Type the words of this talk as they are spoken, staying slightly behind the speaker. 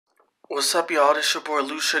What's up, y'all? This your boy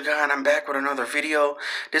Lucha guy, and I'm back with another video.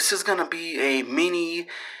 This is gonna be a mini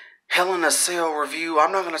Hell in a Cell review.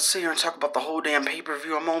 I'm not gonna sit here and talk about the whole damn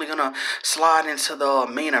pay-per-view. I'm only gonna slide into the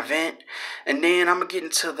main event, and then I'm gonna get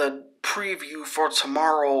into the preview for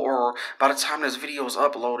tomorrow, or by the time this video is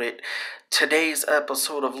uploaded, today's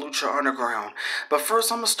episode of Lucha Underground. But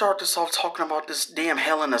first, I'm gonna start this off talking about this damn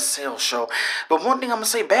Hell in a Cell show. But one thing I'm gonna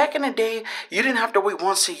say, back in the day, you didn't have to wait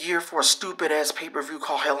once a year for a stupid ass pay-per-view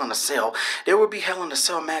called Hell in a Cell. There would be Hell in a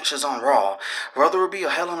Cell matches on Raw. Whether it would be a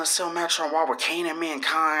Hell in a Cell match on Raw with Kane and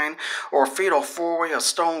Mankind, or a Fatal 4-Way of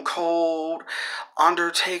Stone Cold,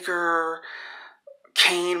 Undertaker,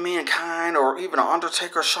 Kane, Mankind, or even an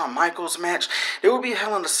Undertaker Shawn Michaels match. There would be a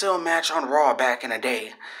Hell in a Cell match on Raw back in the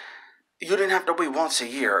day. You didn't have to wait once a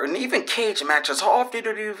year. And even cage matches. How often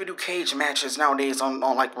do they even do cage matches nowadays on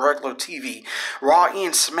like regular TV? Raw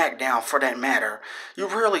and SmackDown for that matter. You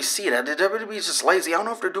rarely see that. The WWE is just lazy. I don't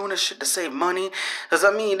know if they're doing this shit to save money. Because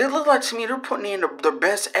I mean, they look like to me they're putting in their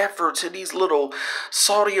best effort to these little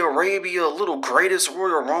Saudi Arabia, little Greatest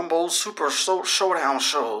Royal Rumble, Super Showdown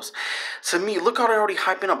shows. To me, look how they're already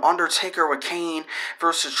hyping up Undertaker with Kane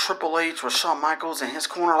versus Triple H with Shawn Michaels in his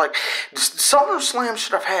corner. Like, SummerSlam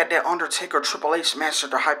should have had that Undertaker Triple H match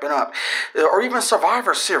that they're hyping up, or even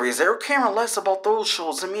Survivor Series. They're caring less about those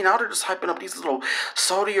shows. I mean, now they're just hyping up these little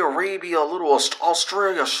Saudi Arabia, little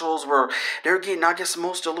Australia shows where they're getting, I guess,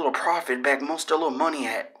 most of their little profit back, most of their little money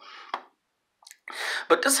at.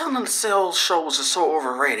 But this Hell in a Cell show was just so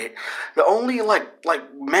overrated. The only like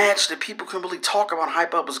match that people can really talk about and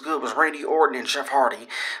hype up as good was Randy Orton and Jeff Hardy.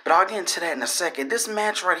 But I'll get into that in a second. This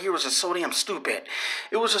match right here was just so damn stupid.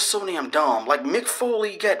 It was just so damn dumb. Like, Mick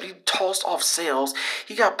Foley got tossed off cells.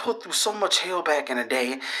 He got put through so much hell back in the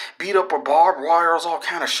day. Beat up with barbed wires, all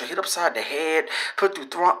kind of shit. Hit upside the head. Put through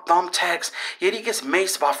thumbtacks. Yet he gets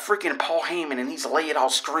maced by freaking Paul Heyman and he's laid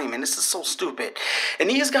out screaming. This is so stupid. And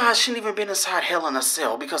these guys shouldn't even been inside Hell in a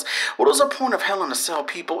Cell, because what was the point of Hell in a Cell,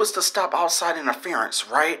 people? It's to stop outside interference,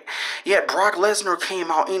 right? Yet Brock Lesnar came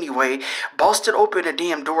out anyway, busted open the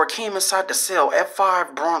damn door, came inside the cell,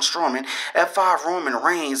 F5 Braun Strowman, F5 Roman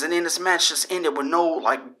Reigns, and then this match just ended with no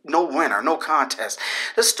winner, no contest.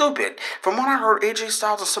 That's stupid. From what I heard, AJ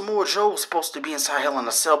Styles and Samoa Joe was supposed to be inside Hell in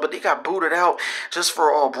a Cell, but they got booted out just for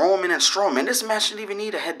Roman and Strowman. This match didn't even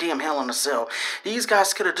need a damn Hell in a Cell. These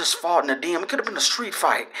guys could have just fought in a damn, it could have been a street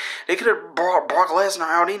fight. They could have brought Brock Lesnar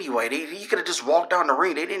out anyway. He could have just walked down the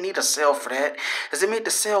ring. They didn't need a cell for that, because they made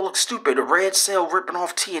the cell look stupid. The red cell ripping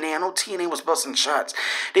off TNA. I know TNA was busting shots.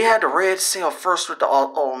 They had the red cell first with the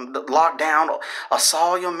lockdown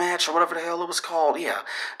Asylum match, or whatever the hell it was called. Yeah,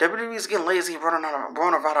 WWE's getting lazy, running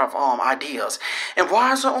out of ideas. And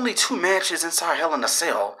why is there only 2 matches inside Hell in a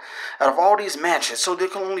Cell out of all these matches? So there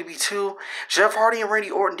can only be 2. Jeff Hardy and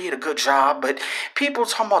Randy Orton did a good job, but people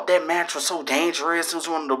talking about that match was so dangerous. It was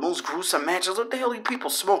one of the most gruesome matches. What the hell are you people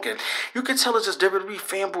smoking? You can tell it's just WWE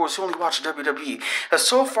fanboys who only watch WWE. And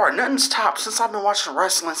so far, nothing's topped, since I've been watching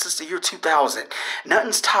wrestling since the year 2000.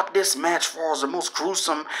 Nothing's topped this match for as the most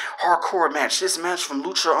gruesome hardcore match. This match from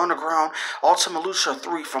Lucha Underground, Ultimate Lucha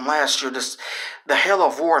 3 from last year, the Hell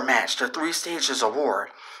of War match, the 3 stages of war.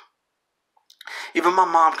 Even my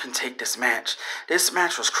mom can take this match. This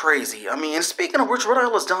match was crazy. I mean, and speaking of which, where the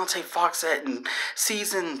hell is Dante Fox at in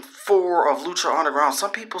season 4 of Lucha Underground?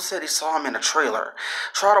 Some people said they saw him in a trailer.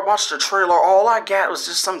 Try to watch the trailer. All I got was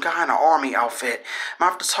just some guy in an army outfit. I might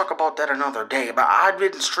have to talk about that another day. But I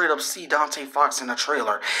didn't straight up see Dante Fox in the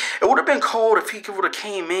trailer. It would have been cool if he would have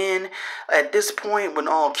came in at this point when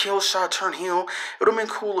Killshot turned heel. It would have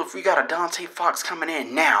been cool if we got a Dante Fox coming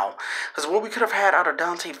in now. Because what we could have had out of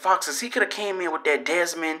Dante Fox is he could have came in with that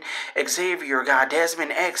Desmond Xavier guy,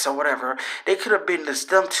 Desmond X or whatever. They could have been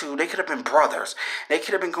them two. They could have been brothers. They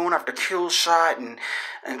could have been going after Killshot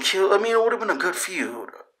and Kill. I mean, it would have been a good feud.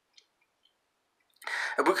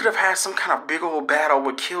 If we could have had some kind of big old battle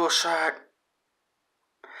with Killshot,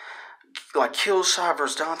 like Killshot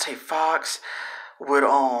versus Dante Fox, with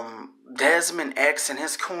Desmond X in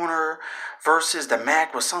his corner versus the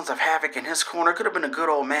Mac with Sons of Havoc in his corner. It could have been a good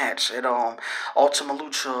old match at Ultima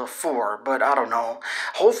Lucha 4, but I don't know.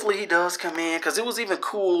 Hopefully he does come in, because it was even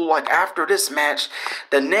cool, like, after this match,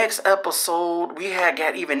 the next episode, we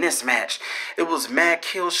got even this match. It was Mac,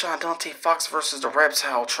 Killshot, Dante Fox versus the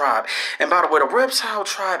Reptile Tribe. And by the way, the Reptile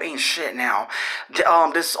Tribe ain't shit now.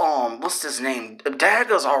 What's his name?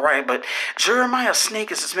 Dagger's alright, but Jeremiah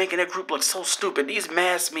Snake is just making that group look so stupid. These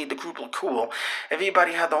masks made the group look cool. cool.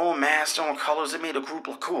 Everybody had their own masks, their own colors. It made the group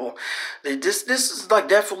look cool. This is like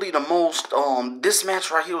definitely the most, this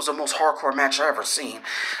match right here was the most hardcore match I ever seen.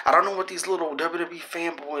 I don't know what these little WWE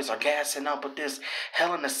fanboys are gassing up with this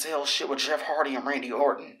Hell in a Cell shit with Jeff Hardy and Randy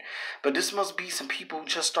Orton. But this must be some people who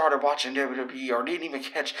just started watching WWE or didn't even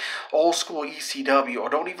catch old school ECW or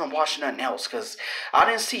don't even watch nothing else. Because I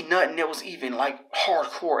didn't see nothing that was even like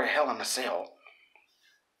hardcore at Hell in a Cell.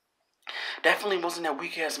 Definitely wasn't that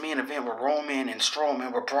weak ass main event with Roman and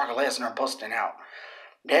Strowman with Brock Lesnar busting out.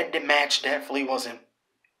 That match definitely wasn't.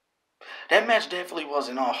 That match definitely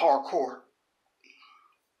wasn't hardcore.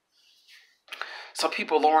 Some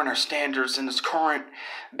people lowering their standards in this current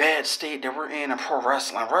bad state that we're in pro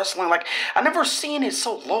wrestling. Wrestling, like, I never seen it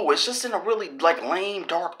so low. It's just in a really, like, lame,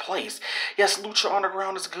 dark place. Yes, Lucha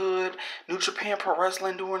Underground is good. New Japan Pro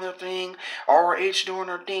Wrestling doing their thing. ROH doing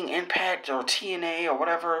their thing. Impact or TNA or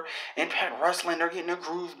whatever. Impact Wrestling, they're getting their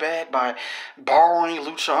groove back by borrowing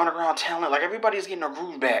Lucha Underground talent. Like, everybody's getting their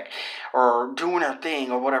groove back or doing their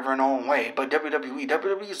thing or whatever in their own way. But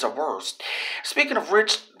WWE is the worst. Speaking of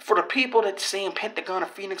which, for the people that saying Pentagon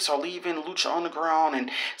and Phoenix are leaving Lucha Underground and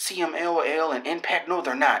CMLL and Impact, no,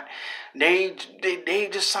 they're not. They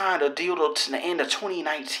just signed a deal to the end of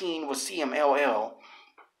 2019 with CMLL.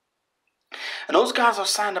 And those guys are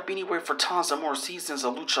signed up anyway for tons of more seasons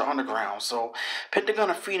of Lucha Underground. So Pentagon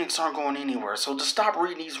and Phoenix aren't going anywhere. So to stop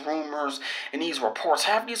reading these rumors and these reports,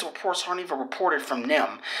 half these reports aren't even reported from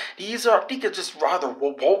them. These are, I think it's just rather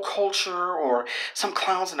woke culture or some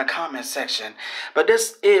clowns in the comment section. But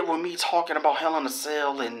that's it with me talking about Hell in a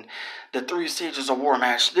Cell and the 3 stages of war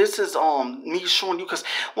match. This is me showing you, because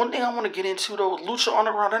one thing I want to get into though, Lucha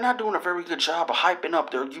Underground, they're not doing a very good job of hyping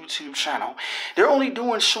up their YouTube channel. They're only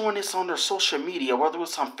showing this on their social media, whether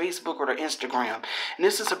it's on Facebook or their Instagram. And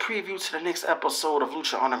this is a preview to the next episode of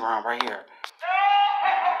Lucha Underground right here.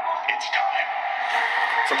 It's time.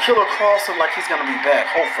 So Killer Cross looks like he's gonna be back,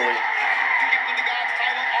 hopefully.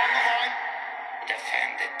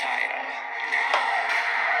 Defend the title.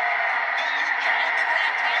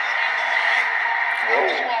 Whoa.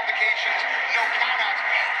 Disqualifications, no countouts.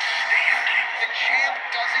 Outstanding. The champ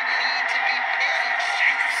doesn't need to be pinned.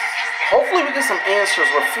 Hopefully we get some answers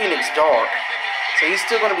with Phoenix Dark. So he's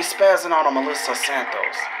still going to be spazzing out on Melissa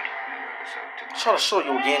Santos. I'll try to show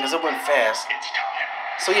you again because it went fast.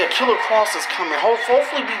 So yeah, Killer Cross is coming.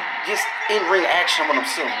 Hopefully we get in-ring action with him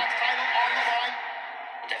soon.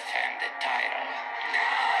 Defend the title.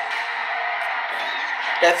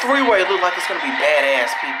 That 3-way looked like it's going to be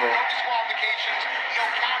badass, people. Disqualifications, no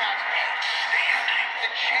countouts. Outstanding.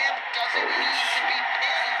 The champ doesn't need to be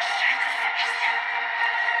pinned.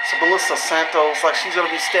 So Melissa Santos, like she's going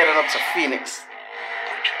to be standing up to Phoenix.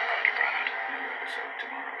 Lucha Underground. New episode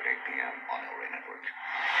tomorrow at 8 p.m. on LA Network.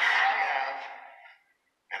 I have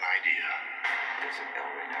an idea. Visit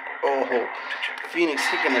LA Network. Oh, Phoenix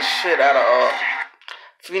kicking the shit out of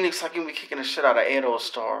Phoenix like he be kicking the shit out of Edo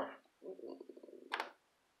Star.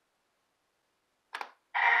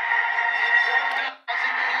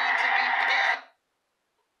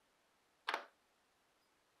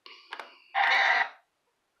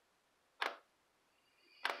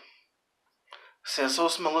 Says, so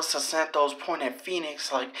it's Melissa Santos pointing at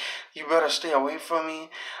Phoenix like, you better stay away from me.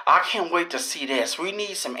 I can't wait to see this. We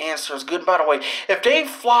need some answers. Good, by the way, if they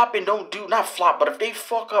flop and don't do, not flop, but if they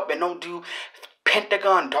fuck up and don't do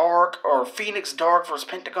Pentagon Dark or Phoenix Dark versus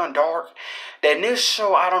Pentagon Dark, then this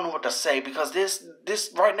show, I don't know what to say, because this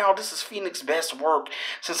right now, this is Phoenix's best work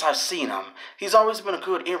since I've seen him. He's always been a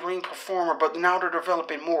good in-ring performer, but now they're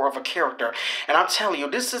developing more of a character. And I'm telling you,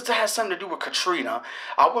 this has something to do with Katrina.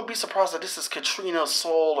 I wouldn't be surprised if this is Katrina's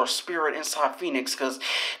soul or spirit inside Phoenix, because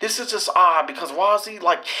this is just odd, because why is he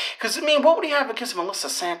like, because I mean, what would he have against Melissa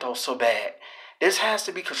Santos so bad? This has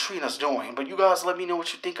to be Katrina's doing. But you guys let me know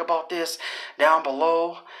what you think about this down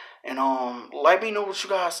below. And let me know what you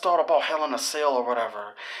guys thought about Hell in a Cell or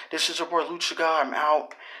whatever. This is your boy Lucha Guy. I'm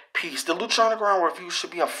out. Peace. The Lucha Underground review should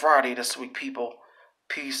be up Friday this week, people.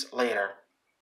 Peace. Later.